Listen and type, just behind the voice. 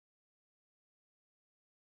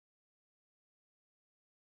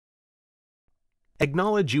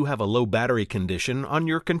Acknowledge you have a low battery condition on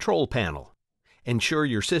your control panel. Ensure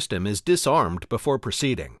your system is disarmed before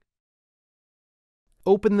proceeding.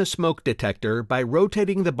 Open the smoke detector by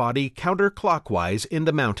rotating the body counterclockwise in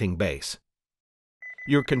the mounting base.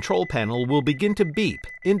 Your control panel will begin to beep,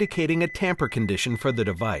 indicating a tamper condition for the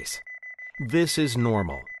device. This is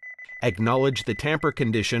normal. Acknowledge the tamper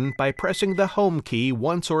condition by pressing the Home key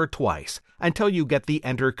once or twice until you get the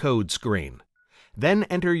Enter Code screen. Then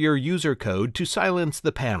enter your user code to silence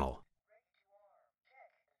the panel.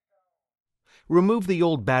 Remove the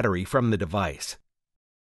old battery from the device.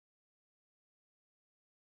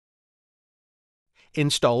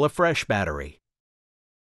 Install a fresh battery.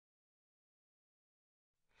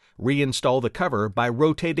 Reinstall the cover by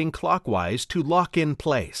rotating clockwise to lock in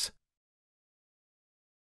place.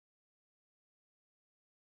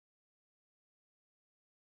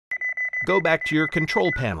 Go back to your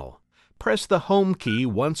control panel. Press the Home key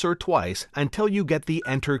once or twice until you get the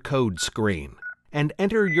Enter Code screen, and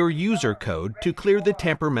enter your user code to clear the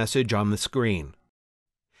tamper message on the screen.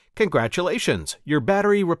 Congratulations! Your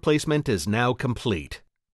battery replacement is now complete.